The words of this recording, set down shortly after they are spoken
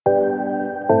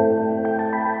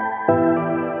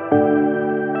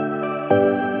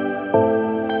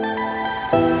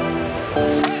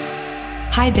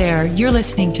Hi there, you're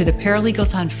listening to the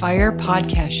Paralegals on Fire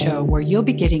podcast show, where you'll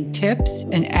be getting tips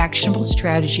and actionable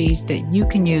strategies that you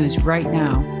can use right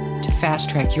now to fast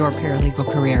track your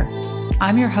paralegal career.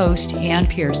 I'm your host, Ann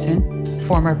Pearson,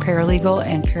 former paralegal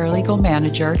and paralegal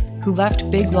manager who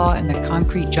left big law in the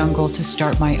concrete jungle to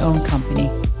start my own company,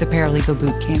 the Paralegal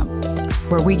Boot Camp,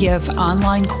 where we give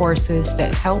online courses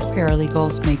that help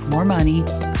paralegals make more money,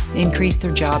 increase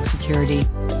their job security,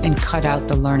 and cut out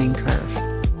the learning curve.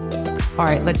 All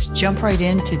right, let's jump right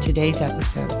into today's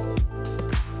episode.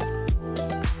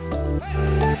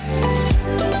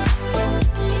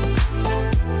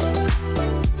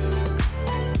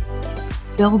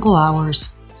 Billable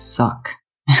hours suck.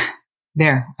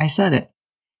 There, I said it.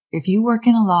 If you work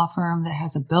in a law firm that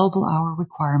has a billable hour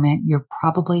requirement, you're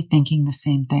probably thinking the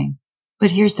same thing.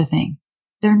 But here's the thing.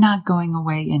 They're not going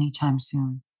away anytime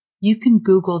soon. You can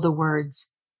Google the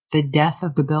words, the death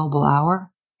of the billable hour,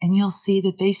 and you'll see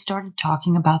that they started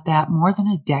talking about that more than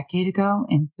a decade ago,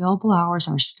 and billable hours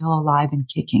are still alive and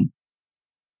kicking.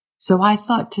 So I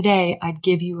thought today I'd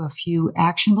give you a few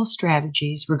actionable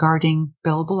strategies regarding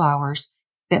billable hours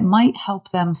that might help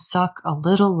them suck a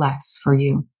little less for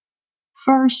you.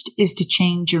 First is to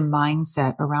change your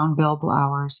mindset around billable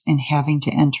hours and having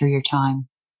to enter your time.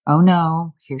 Oh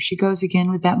no, here she goes again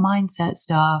with that mindset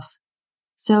stuff.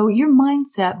 So your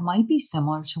mindset might be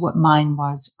similar to what mine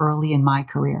was early in my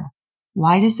career.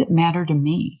 Why does it matter to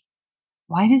me?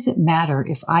 Why does it matter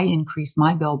if I increase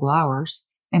my billable hours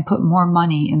and put more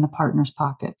money in the partner's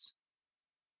pockets?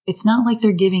 It's not like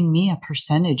they're giving me a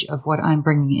percentage of what I'm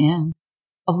bringing in.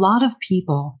 A lot of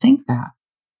people think that.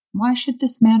 Why should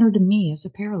this matter to me as a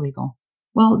paralegal?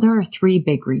 Well, there are three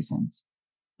big reasons.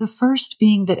 The first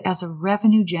being that as a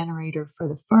revenue generator for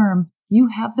the firm, you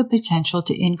have the potential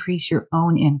to increase your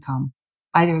own income,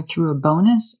 either through a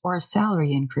bonus or a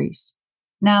salary increase.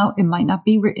 Now, it might not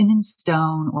be written in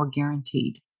stone or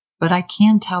guaranteed, but I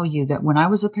can tell you that when I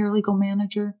was a paralegal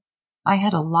manager, I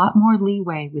had a lot more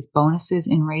leeway with bonuses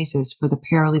and raises for the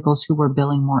paralegals who were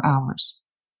billing more hours.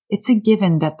 It's a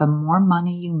given that the more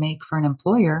money you make for an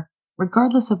employer,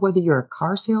 regardless of whether you're a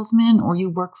car salesman or you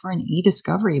work for an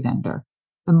e-discovery vendor,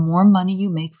 the more money you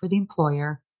make for the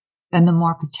employer, then the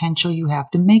more potential you have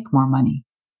to make more money.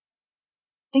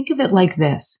 Think of it like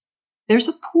this. There's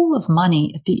a pool of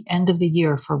money at the end of the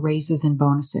year for raises and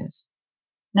bonuses.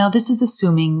 Now, this is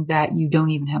assuming that you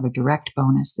don't even have a direct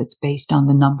bonus that's based on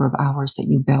the number of hours that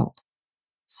you build.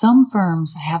 Some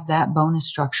firms have that bonus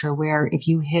structure where if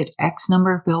you hit X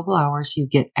number of billable hours, you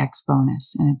get X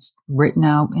bonus, and it's written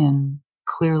out and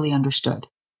clearly understood.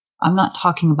 I'm not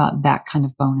talking about that kind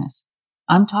of bonus.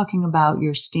 I'm talking about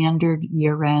your standard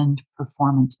year-end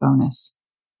performance bonus.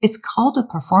 It's called a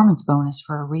performance bonus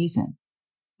for a reason.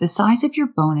 The size of your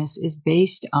bonus is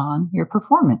based on your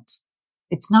performance.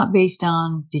 It's not based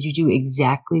on, did you do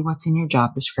exactly what's in your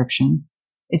job description?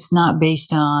 It's not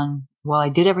based on, well, I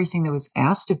did everything that was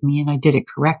asked of me and I did it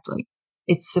correctly.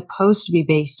 It's supposed to be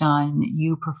based on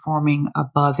you performing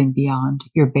above and beyond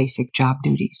your basic job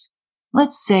duties.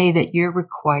 Let's say that you're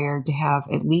required to have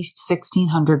at least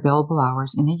 1,600 billable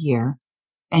hours in a year,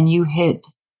 and you hit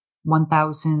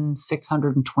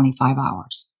 1,625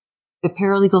 hours. The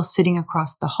paralegal sitting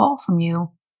across the hall from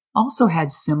you also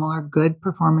had similar good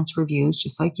performance reviews,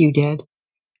 just like you did,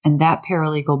 and that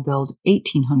paralegal billed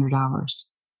 1,800 hours.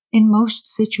 In most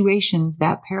situations,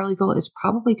 that paralegal is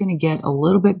probably going to get a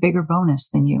little bit bigger bonus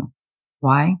than you.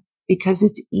 Why? Because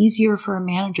it's easier for a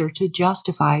manager to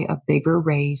justify a bigger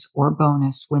raise or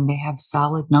bonus when they have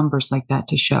solid numbers like that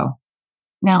to show.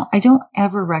 Now, I don't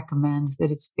ever recommend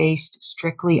that it's based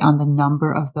strictly on the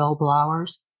number of billable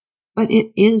hours, but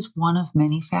it is one of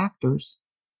many factors.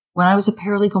 When I was a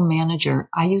paralegal manager,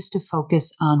 I used to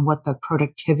focus on what the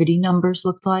productivity numbers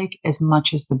looked like as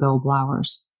much as the billable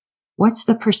hours. What's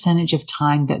the percentage of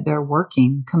time that they're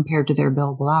working compared to their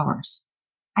billable hours?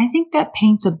 I think that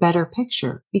paints a better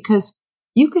picture because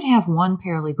you could have one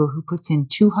paralegal who puts in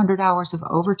 200 hours of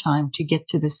overtime to get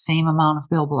to the same amount of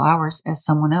billable hours as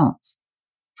someone else.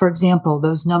 For example,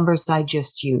 those numbers I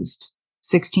just used,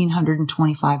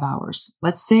 1,625 hours.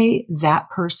 Let's say that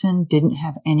person didn't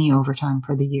have any overtime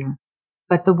for the year,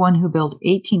 but the one who billed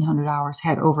 1,800 hours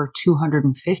had over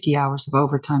 250 hours of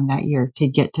overtime that year to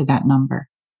get to that number.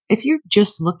 If you're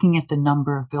just looking at the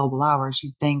number of billable hours,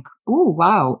 you'd think, oh,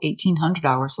 wow, 1,800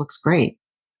 hours looks great,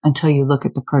 until you look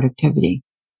at the productivity.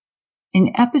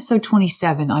 In episode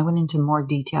 27, I went into more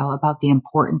detail about the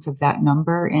importance of that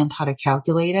number and how to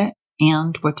calculate it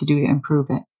and what to do to improve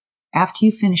it. After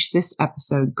you finish this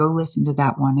episode, go listen to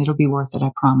that one. It'll be worth it,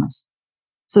 I promise.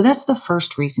 So that's the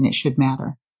first reason it should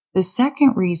matter. The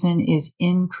second reason is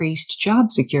increased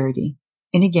job security.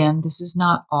 And again, this is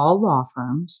not all law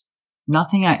firms.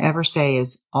 Nothing I ever say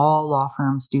is all law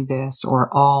firms do this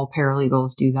or all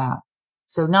paralegals do that.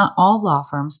 So not all law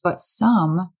firms, but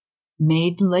some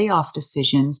made layoff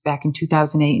decisions back in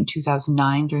 2008 and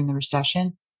 2009 during the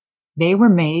recession. They were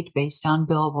made based on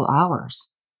billable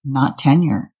hours, not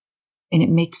tenure. And it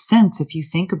makes sense if you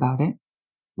think about it.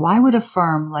 Why would a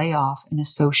firm lay off an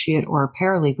associate or a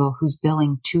paralegal who's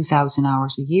billing 2,000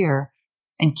 hours a year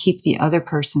and keep the other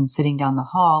person sitting down the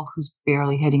hall who's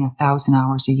barely hitting 1,000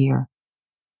 hours a year?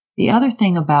 The other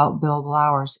thing about billable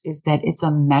hours is that it's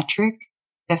a metric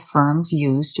that firms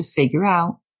use to figure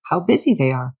out how busy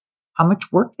they are, how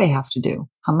much work they have to do,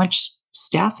 how much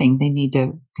staffing they need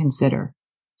to consider.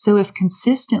 So if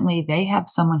consistently they have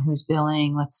someone who's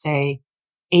billing, let's say,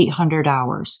 800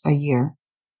 hours a year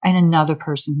and another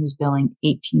person who's billing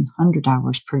 1,800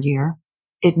 hours per year,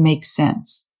 it makes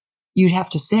sense. You'd have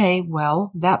to say,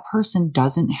 well, that person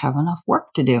doesn't have enough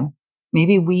work to do.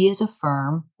 Maybe we as a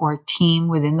firm or a team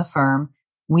within the firm,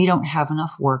 we don't have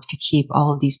enough work to keep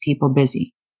all of these people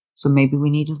busy. So maybe we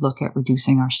need to look at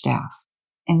reducing our staff.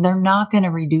 And they're not going to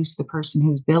reduce the person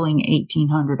who's billing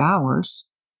 1,800 hours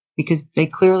because they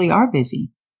clearly are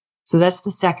busy. So that's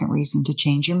the second reason to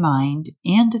change your mind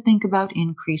and to think about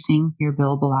increasing your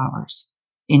billable hours,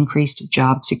 increased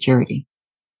job security.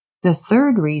 The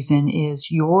third reason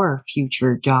is your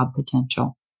future job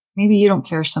potential. Maybe you don't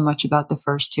care so much about the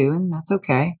first two, and that's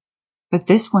okay. But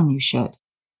this one you should,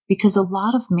 because a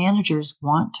lot of managers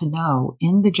want to know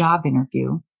in the job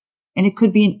interview, and it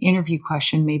could be an interview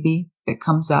question maybe that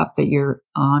comes up that you're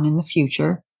on in the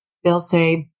future. They'll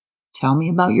say, tell me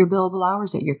about your billable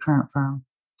hours at your current firm.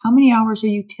 How many hours are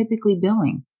you typically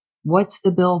billing? What's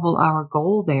the billable hour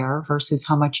goal there versus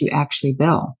how much you actually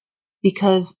bill?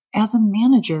 Because as a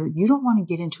manager, you don't want to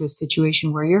get into a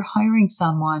situation where you're hiring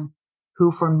someone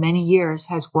who for many years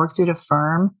has worked at a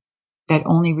firm that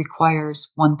only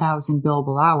requires 1,000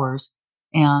 billable hours,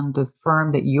 and the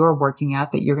firm that you're working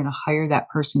at that you're going to hire that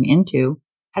person into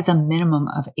has a minimum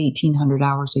of 1,800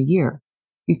 hours a year.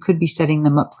 You could be setting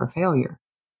them up for failure.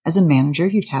 As a manager,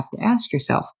 you'd have to ask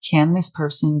yourself, can this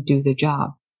person do the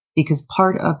job? Because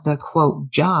part of the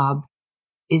quote job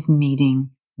is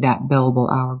meeting that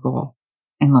billable hour goal.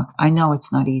 And look, I know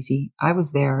it's not easy. I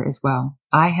was there as well.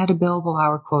 I had a billable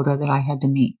hour quota that I had to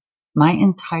meet. My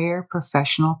entire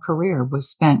professional career was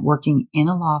spent working in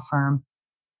a law firm,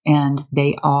 and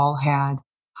they all had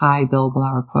high billable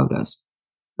hour quotas.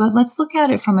 But let's look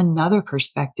at it from another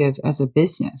perspective as a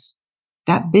business.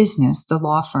 That business, the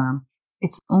law firm,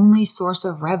 its only source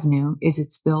of revenue is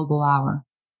its billable hour.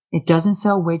 It doesn't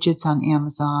sell widgets on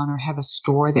Amazon or have a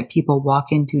store that people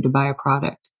walk into to buy a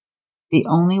product. The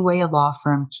only way a law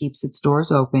firm keeps its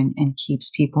doors open and keeps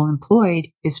people employed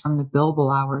is from the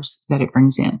billable hours that it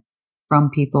brings in from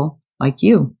people like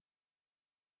you.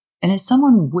 And as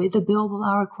someone with a billable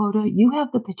hour quota, you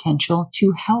have the potential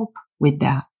to help with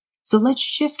that. So let's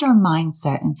shift our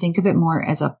mindset and think of it more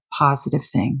as a positive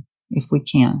thing, if we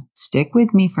can. Stick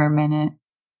with me for a minute.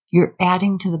 You're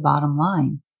adding to the bottom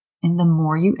line. And the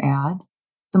more you add,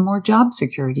 the more job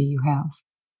security you have.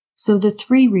 So the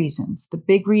three reasons, the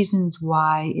big reasons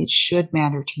why it should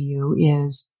matter to you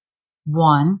is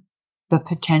 1, the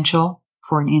potential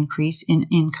for an increase in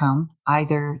income,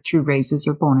 either through raises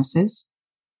or bonuses.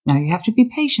 Now you have to be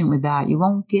patient with that. You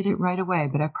won't get it right away,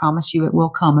 but I promise you it will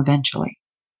come eventually.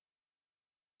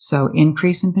 So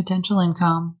increase in potential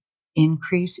income,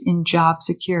 increase in job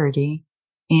security,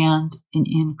 and an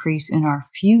increase in our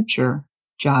future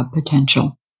job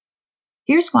potential.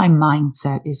 Here's why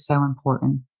mindset is so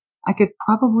important. I could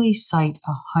probably cite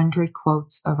 100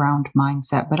 quotes around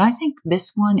mindset, but I think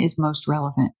this one is most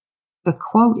relevant. The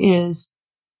quote is,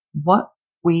 what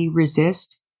we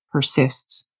resist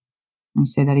persists. Let me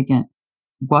say that again.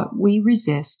 What we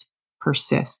resist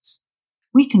persists.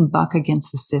 We can buck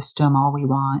against the system all we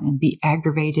want and be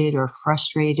aggravated or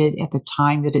frustrated at the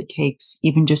time that it takes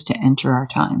even just to enter our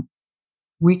time.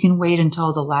 We can wait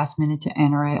until the last minute to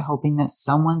enter it, hoping that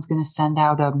someone's going to send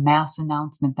out a mass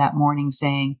announcement that morning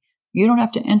saying, you don't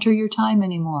have to enter your time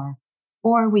anymore.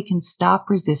 Or we can stop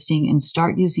resisting and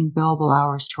start using billable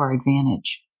hours to our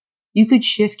advantage. You could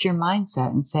shift your mindset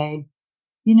and say,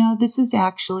 this is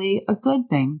actually a good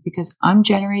thing because I'm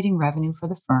generating revenue for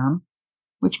the firm,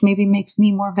 which maybe makes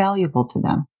me more valuable to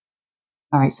them.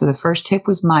 All right, so the first tip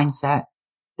was mindset.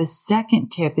 The second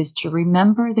tip is to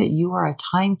remember that you are a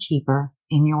timekeeper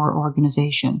in your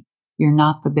organization. You're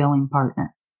not the billing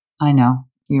partner. I know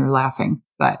you're laughing,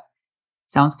 but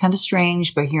sounds kind of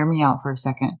strange, but hear me out for a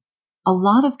second. A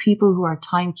lot of people who are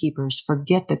timekeepers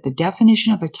forget that the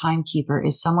definition of a timekeeper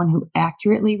is someone who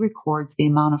accurately records the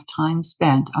amount of time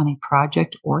spent on a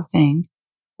project or thing,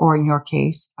 or in your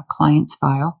case, a client's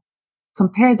file.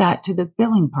 Compare that to the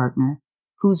billing partner,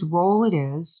 whose role it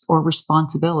is, or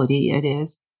responsibility it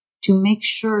is, to make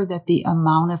sure that the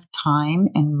amount of time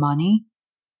and money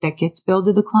that gets billed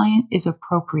to the client is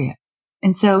appropriate.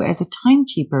 And so as a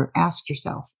timekeeper, ask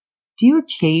yourself, do you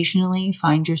occasionally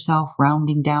find yourself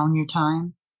rounding down your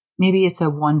time? Maybe it's a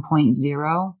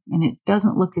 1.0 and it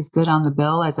doesn't look as good on the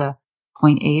bill as a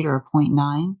 0.8 or a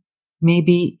 0.9.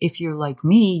 Maybe if you're like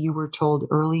me, you were told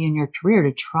early in your career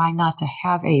to try not to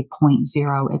have a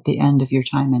 0.0 at the end of your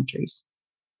time entries.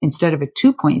 Instead of a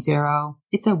 2.0,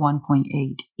 it's a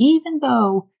 1.8, even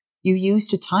though you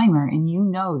used a timer and you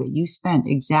know that you spent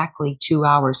exactly 2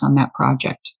 hours on that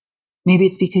project. Maybe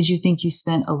it's because you think you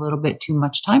spent a little bit too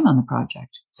much time on the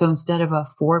project. So instead of a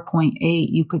 4.8,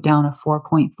 you put down a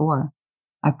 4.4.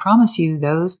 I promise you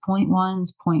those 0.1s,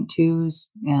 0.2s,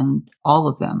 and all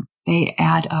of them, they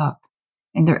add up.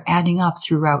 And they're adding up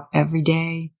throughout every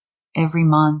day, every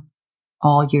month,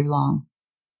 all year long.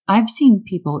 I've seen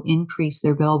people increase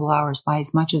their billable hours by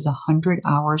as much as 100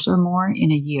 hours or more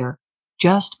in a year,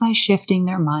 just by shifting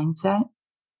their mindset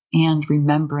and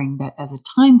remembering that as a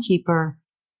timekeeper,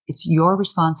 it's your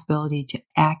responsibility to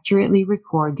accurately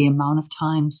record the amount of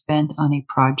time spent on a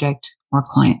project or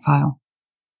client file.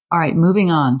 All right,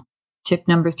 moving on. Tip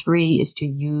number 3 is to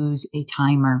use a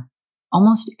timer.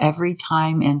 Almost every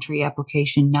time entry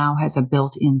application now has a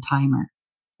built-in timer.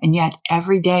 And yet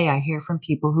every day I hear from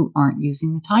people who aren't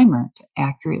using the timer to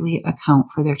accurately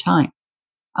account for their time.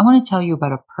 I want to tell you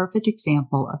about a perfect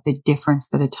example of the difference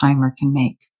that a timer can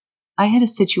make. I had a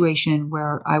situation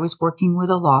where I was working with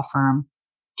a law firm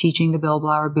teaching the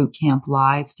Billable Hour Bootcamp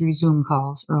live through Zoom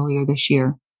calls earlier this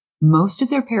year. Most of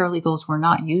their paralegals were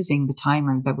not using the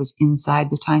timer that was inside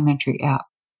the time entry app.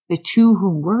 The 2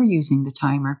 who were using the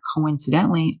timer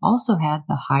coincidentally also had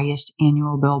the highest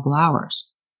annual billable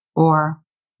hours. Or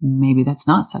maybe that's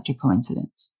not such a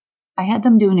coincidence. I had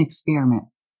them do an experiment.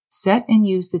 Set and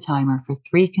use the timer for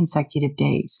 3 consecutive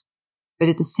days. But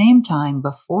at the same time,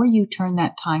 before you turn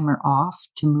that timer off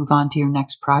to move on to your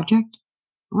next project,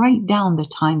 write down the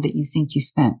time that you think you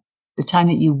spent, the time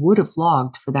that you would have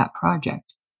logged for that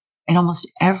project. And almost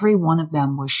every one of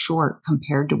them was short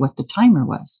compared to what the timer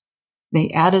was. They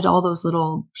added all those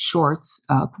little shorts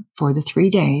up for the 3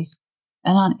 days.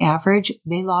 And on average,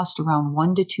 they lost around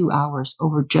 1 to 2 hours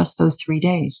over just those 3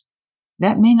 days.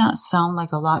 That may not sound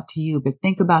like a lot to you, but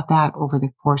think about that over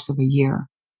the course of a year.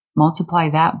 Multiply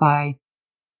that by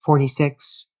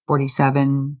 46,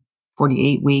 47,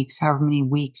 48 weeks, however many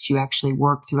weeks you actually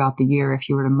work throughout the year if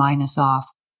you were to minus off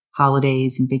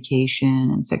holidays and vacation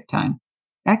and sick time.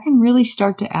 That can really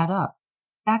start to add up.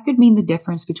 That could mean the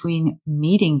difference between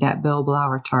meeting that billable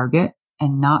hour target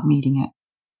and not meeting it.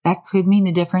 That could mean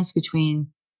the difference between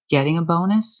getting a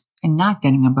bonus and not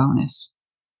getting a bonus.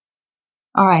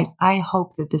 All right, I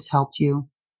hope that this helped you.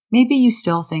 Maybe you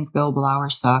still think billable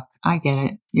hours suck. I get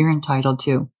it. You're entitled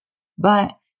to.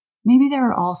 But maybe there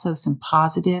are also some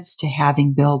positives to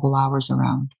having billable hours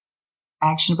around.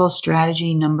 Actionable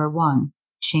strategy number 1,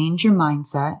 change your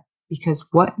mindset because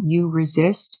what you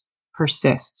resist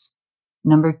persists.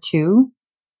 Number 2,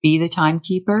 be the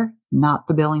timekeeper, not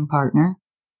the billing partner.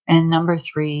 And number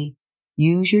 3,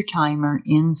 use your timer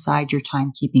inside your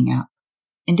timekeeping app.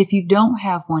 And if you don't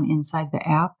have one inside the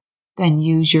app, then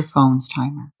use your phone's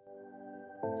timer.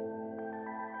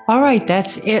 All right,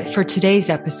 that's it for today's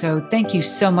episode. Thank you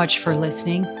so much for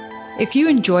listening. If you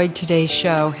enjoyed today's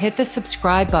show, hit the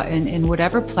subscribe button in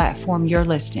whatever platform you're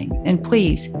listening. And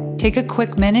please take a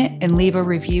quick minute and leave a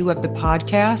review of the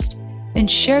podcast and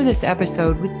share this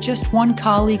episode with just one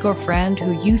colleague or friend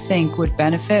who you think would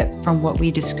benefit from what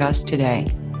we discussed today.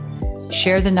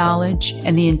 Share the knowledge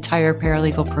and the entire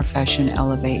paralegal profession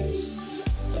elevates.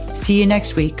 See you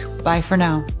next week. Bye for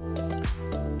now.